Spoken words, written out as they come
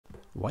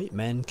White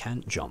Men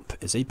Can't Jump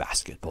is a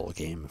basketball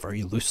game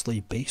very loosely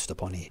based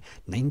upon a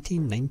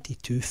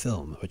 1992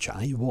 film which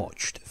I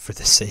watched for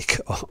the sake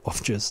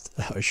of just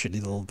a shitty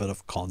little bit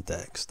of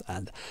context,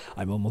 and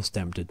I'm almost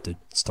tempted to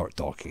start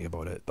talking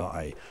about it,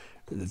 but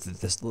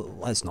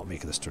let's not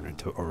make this turn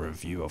into a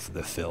review of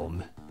the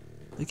film.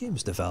 The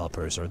game's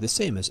developers are the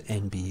same as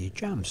NBA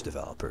Jam's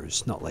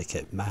developers, not like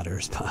it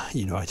matters, but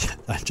you know,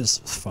 I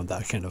just found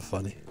that kind of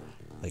funny.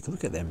 Like,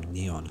 look at them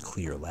neon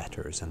clear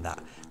letters and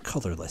that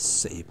colourless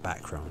city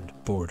background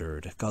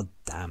bordered. God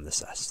damn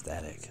this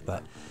aesthetic.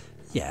 But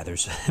yeah,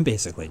 there's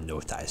basically no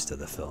ties to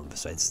the film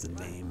besides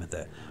the name,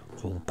 the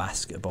whole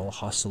basketball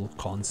hustle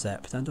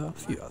concept, and a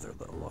few other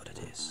little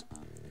oddities.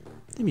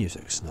 The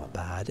music's not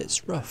bad,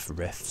 it's rough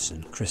riffs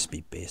and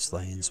crispy bass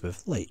lines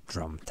with light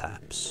drum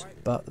taps,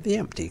 but the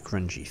empty,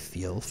 grungy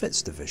feel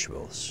fits the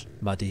visuals.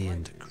 Muddy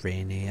and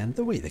grainy, and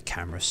the way the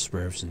camera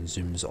swerves and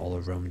zooms all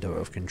around out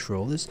of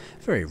control is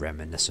very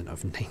reminiscent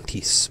of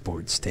 90s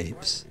sports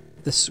tapes.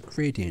 This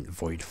gradient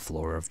void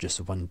floor of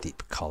just one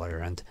deep colour,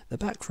 and the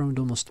background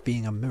almost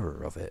being a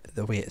mirror of it,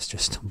 the way it's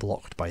just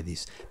blocked by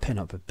these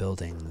pin-up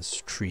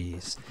buildings,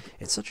 trees.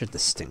 It's such a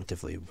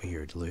distinctively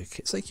weird look.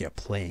 It's like you're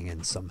playing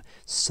in some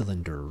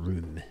cylinder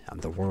room,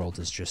 and the world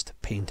is just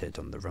painted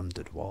on the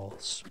rounded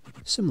walls.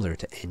 Similar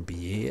to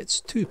NBA,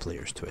 it's 2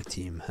 players to a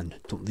team, and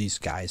don't these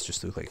guys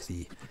just look like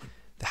the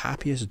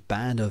happiest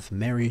band of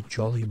merry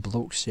jolly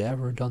blokes you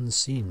ever done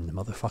seen?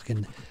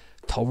 Motherfucking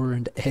Tower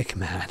and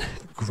Eggman,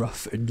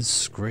 Gruff and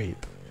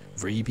Scrape,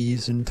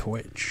 Rabies and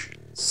Twitch,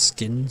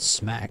 Skin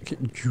Smack,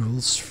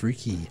 Jules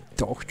Freaky,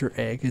 Dr.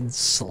 Egg and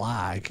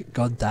Slag.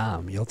 God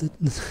damn, y'all did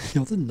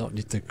not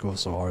need to go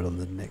so hard on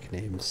the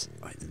nicknames.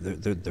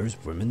 There's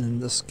women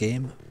in this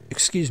game?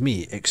 Excuse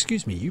me,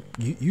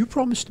 you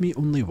promised me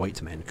only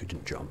white men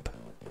couldn't jump.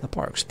 The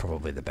park's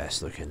probably the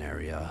best looking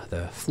area,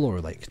 the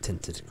floor-like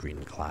tinted green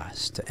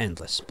glass to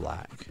endless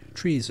black,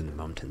 trees and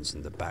mountains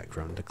in the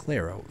background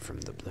glare out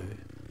from the blue.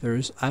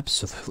 There's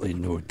absolutely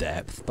no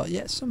depth, but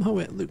yet somehow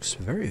it looks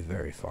very,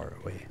 very far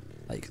away.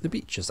 Like the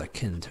beach is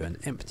akin to an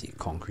empty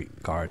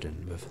concrete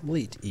garden with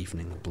late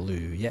evening blue,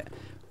 yet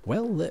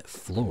well-lit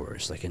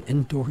floors like an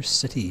indoor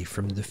city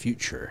from the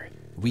future.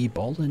 We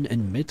ballin'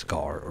 in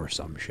Midgar or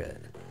some shit.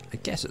 I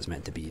guess it's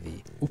meant to be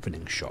the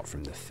opening shot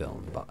from the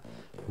film, but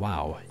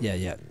wow,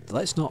 yeah,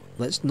 let's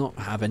not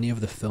have any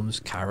of the film's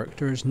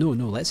characters. No,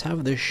 let's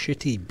have this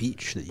shitty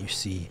beach that you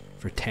see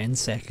for 10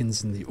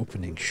 seconds in the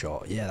opening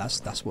shot. Yeah,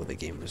 that's what the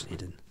game was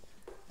needing.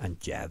 And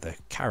yeah, the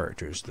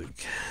characters look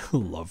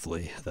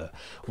lovely. The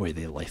way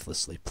they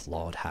lifelessly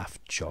plod,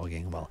 half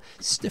jogging while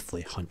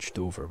stiffly hunched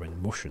over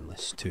when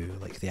motionless too,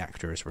 like the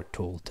actors were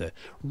told to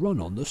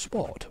run on the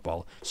spot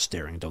while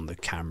staring down the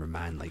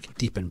cameraman like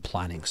deep in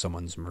planning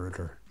someone's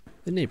murder.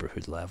 The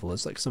neighbourhood level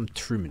is like some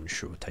Truman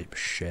Show type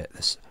shit,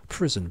 this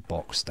prison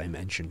box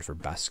dimension for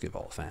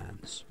basketball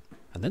fans.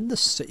 And then the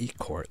city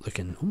court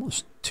looking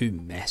almost too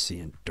messy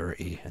and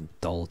dirty and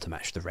dull to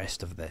match the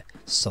rest of the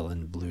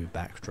sullen blue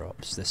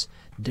backdrops, this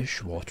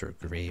dishwater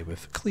grey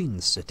with clean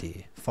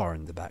city far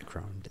in the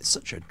background. It's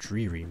such a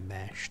dreary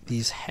mesh,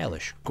 these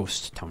hellish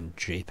ghost town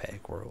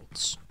JPEG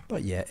worlds.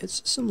 But yeah,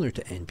 it's similar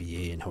to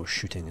NBA in how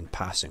shooting and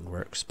passing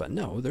works, but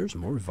now there's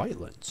more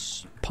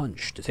violence.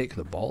 Punch to take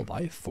the ball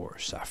by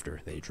force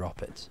after they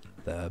drop it.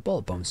 The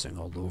ball bouncing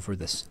all over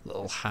this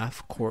little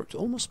half-court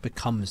almost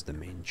becomes the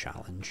main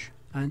challenge.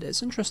 And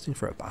it's interesting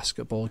for a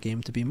basketball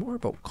game to be more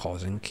about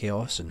causing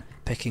chaos and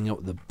picking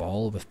out the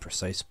ball with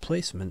precise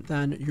placement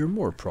than your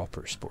more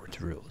proper sport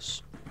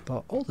rules.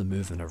 But all the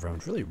moving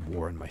around really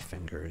wore on my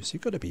fingers.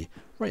 You've got to be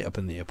right up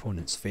in the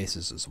opponent's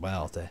faces as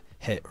well to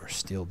hit or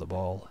steal the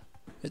ball.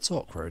 It's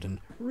awkward and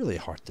really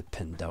hard to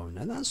pin down,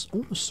 and that's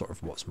almost sort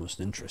of what's most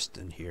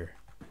interesting here.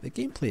 The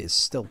gameplay is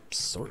still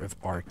sort of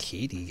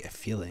arcadey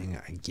feeling,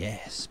 I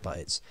guess, but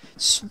it's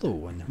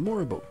slow and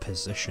more about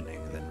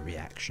positioning than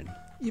reaction.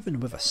 Even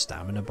with a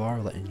stamina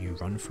bar letting you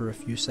run for a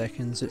few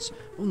seconds, it's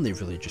only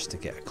really just to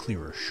get a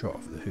clearer shot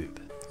of the hoop.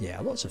 Yeah,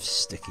 lots of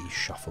sticky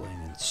shuffling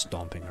and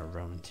stomping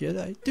around.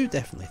 Yeah, I do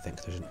definitely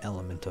think there's an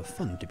element of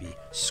fun to be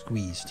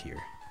squeezed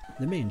here.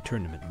 The main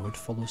tournament mode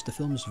follows the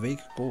film's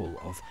vague goal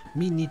of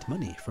 "me need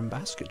money from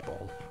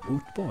basketball.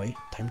 Old boy,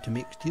 time to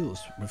make deals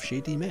with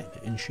shady men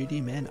in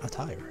shady men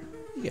attire."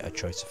 You get a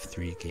choice of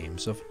 3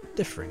 games of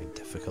differing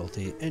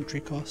difficulty, entry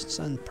costs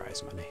and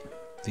prize money.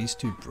 These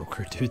 2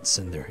 broker dudes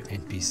and their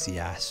NPC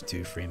ass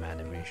 2-frame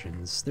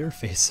animations, their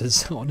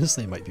faces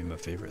honestly might be my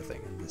favourite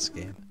thing in this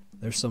game.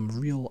 There's some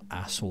real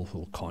asshole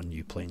who'll con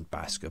you playing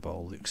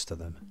basketball looks to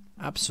them.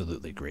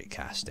 Absolutely great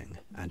casting,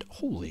 and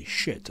holy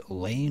shit,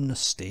 Lane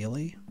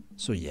Staley.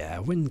 So yeah,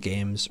 win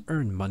games,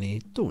 earn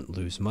money, don't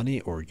lose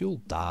money or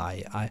you'll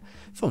die. I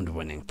found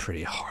winning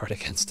pretty hard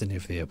against any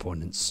of the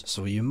opponents,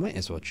 so you might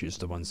as well choose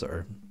the ones that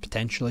are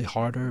potentially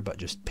harder but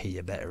just pay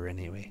you better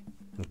anyway.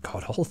 And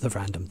god, all the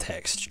random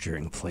text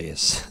during play is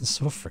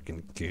so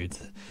freaking good.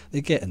 They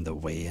get in the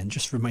way and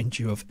just remind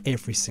you of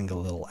every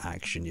single little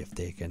action you've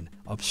taken,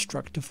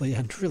 obstructively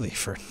and really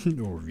for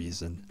no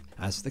reason.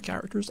 As the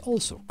characters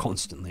also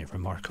constantly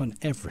remark on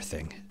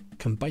everything.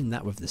 Combine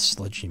that with the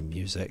sludgy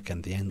music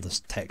and the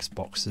endless text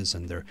boxes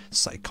and their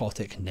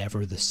psychotic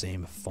never the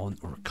same font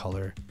or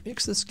colour,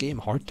 makes this game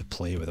hard to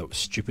play without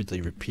stupidly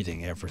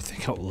repeating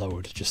everything out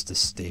loud just to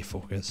stay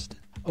focused.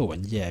 Oh,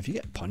 and yeah, if you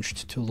get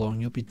punched too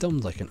long, you'll be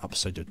dumbed like an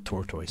upside-down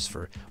tortoise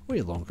for way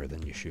longer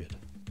than you should.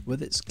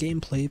 With its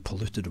gameplay,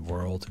 polluted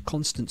world,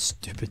 constant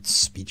stupid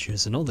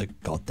speeches, and all the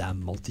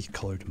goddamn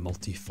multicoloured,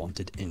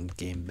 multi-fonted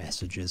in-game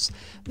messages,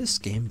 this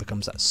game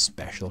becomes that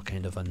special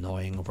kind of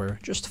annoying where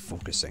just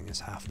focusing is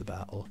half the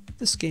battle.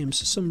 This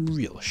game's some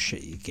real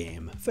shitty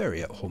game,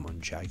 very at home on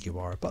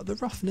Jaguar, but the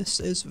roughness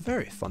is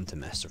very fun to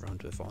mess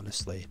around with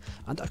honestly,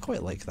 and I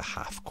quite like the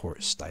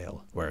half-court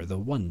style, where the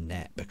one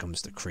net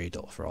becomes the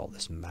cradle for all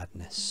this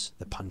madness.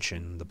 The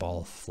punching, the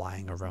ball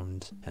flying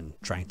around, and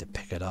trying to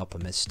pick it up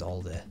amidst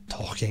all the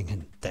talking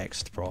and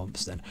text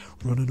prompts, then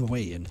running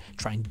away and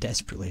trying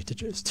desperately to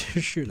just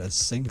shoot a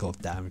single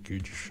damn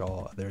good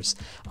shot. There's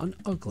an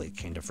ugly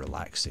kind of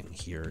relaxing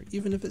here,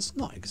 even if it's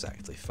not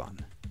exactly fun.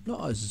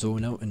 Not a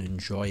zone out and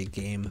enjoy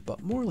game,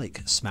 but more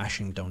like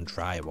smashing down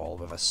drywall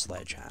with a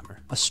sledgehammer.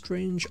 A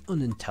strange,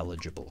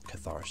 unintelligible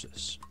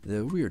catharsis.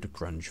 The weird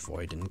grunge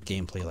void and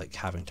gameplay like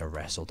having to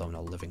wrestle down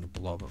a living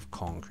blob of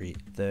concrete.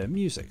 The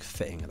music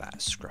fitting that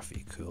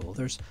scruffy cool.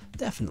 There's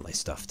definitely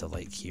stuff to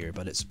like here,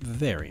 but it's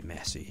very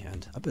messy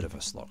and a bit of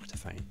a slog to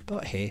find.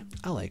 But hey,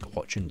 I like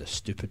watching the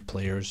stupid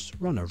players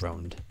run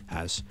around,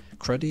 as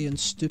cruddy and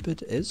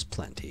stupid is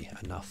plenty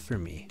enough for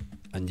me.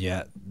 And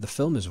yet, the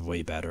film is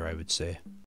way better, I would say.